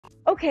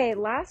Okay,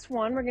 last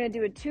one, we're gonna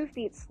do a 2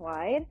 feet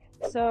slide.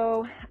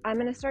 So I'm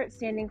gonna start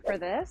standing for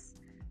this.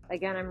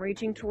 Again, I'm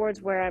reaching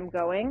towards where I'm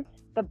going.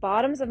 The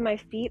bottoms of my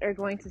feet are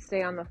going to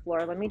stay on the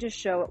floor. Let me just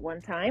show it one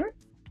time.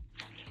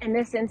 In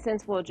this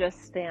instance, we'll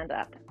just stand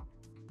up.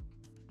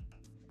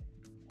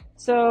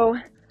 So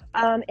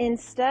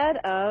instead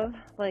of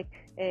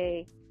like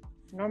a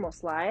normal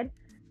slide,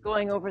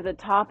 going over the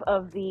top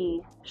of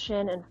the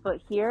shin and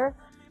foot here,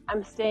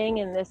 I'm staying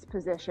in this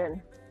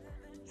position.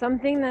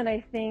 Something that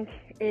I think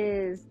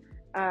is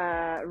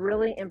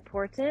really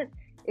important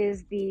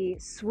is the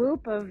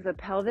swoop of the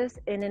pelvis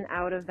in and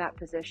out of that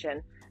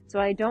position. So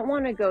I don't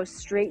want to go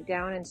straight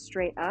down and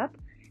straight up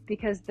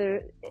because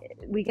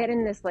we get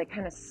in this like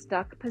kind of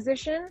stuck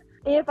position.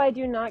 If I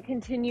do not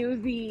continue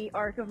the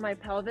arc of my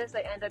pelvis,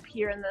 I end up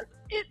here and then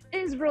it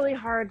is really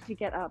hard to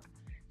get up.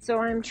 So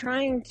I'm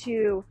trying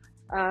to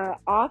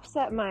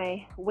offset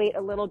my weight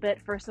a little bit,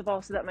 first of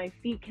all, so that my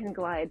feet can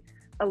glide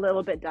a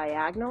little bit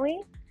diagonally.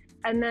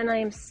 And then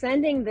I'm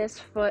sending this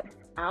foot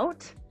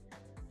out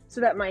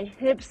so that my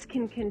hips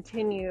can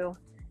continue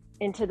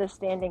into the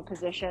standing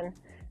position.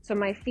 So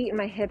my feet and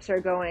my hips are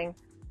going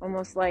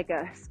almost like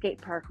a skate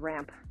park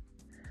ramp.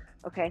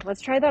 Okay,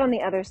 let's try that on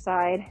the other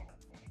side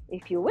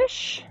if you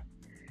wish.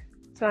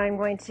 So I'm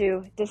going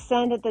to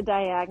descend at the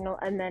diagonal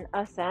and then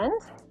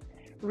ascend.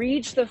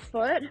 Reach the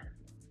foot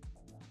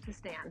to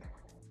stand.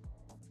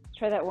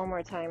 Try that one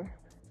more time.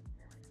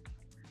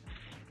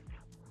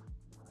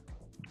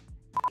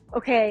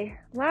 Okay,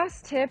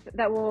 last tip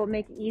that will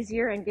make it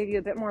easier and give you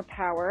a bit more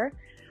power.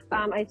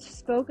 I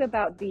spoke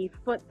about the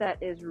foot that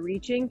is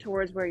reaching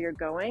towards where you're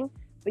going,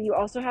 but you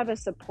also have a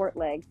support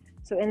leg.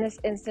 So in this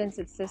instance,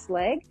 it's this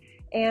leg,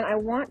 and I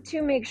want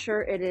to make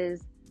sure it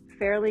is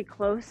fairly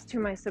close to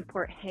my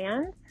support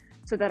hand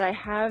so that I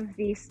have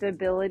the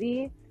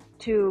stability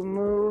to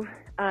move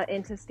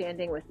into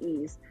standing with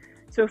ease.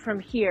 So from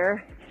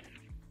here,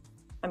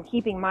 I'm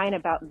keeping mine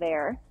about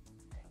there,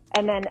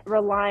 and then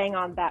relying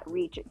on that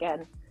reach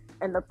again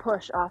and the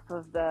push off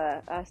of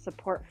the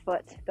support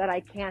foot that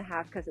I can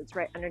have because it's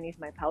right underneath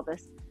my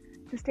pelvis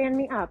to stand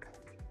me up.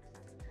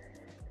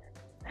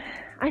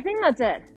 I think that's it.